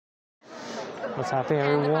What's happening,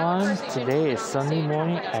 everyone? Today is Sunday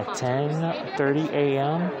morning at 10:30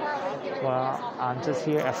 a.m. Well, I'm just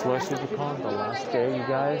here at supercon, the last day, you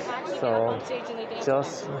guys. So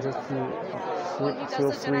just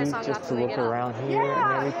feel free just to look around here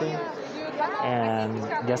and everything. And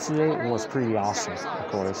yesterday was pretty awesome, of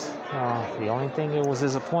course. The only thing it was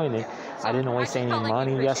disappointing, I didn't waste any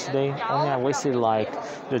money yesterday. Only I wasted like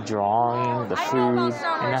the drawing, the food,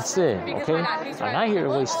 and that's it, okay? I'm not here to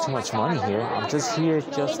waste too much money here. I'm just here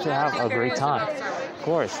just to have a great time. Of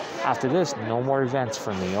course, after this, no more events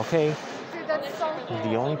for me, okay?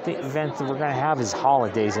 The only event that we're going to have is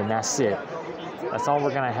holidays, and that's it. That's all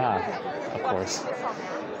we're going to have, of course.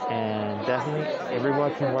 And definitely,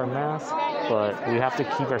 everyone can wear masks, but we have to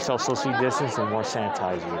keep ourselves socially distanced and more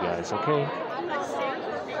sanitizer, you guys, okay?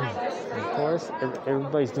 Of course,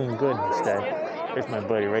 everybody's doing good instead. There's my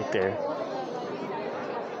buddy right there.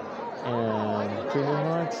 And pretty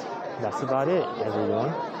much, that's about it,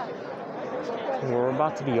 everyone. We're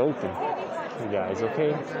about to be open, you guys,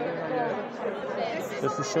 okay?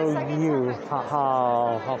 Just to show you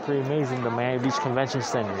how pretty amazing the Miami Beach Convention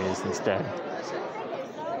Center is instead.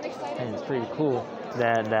 And it's pretty cool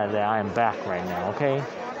that I am back right now, okay?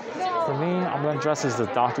 For me, I'm going to dress as the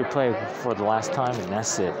Dr. Plague for the last time, and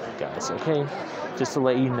that's it, guys, okay? Just to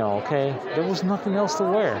let you know, okay? There was nothing else to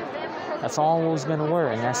wear. That's all I was going to wear,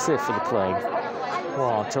 and that's it for the Plague.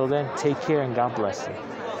 Well, until then, take care and God bless you.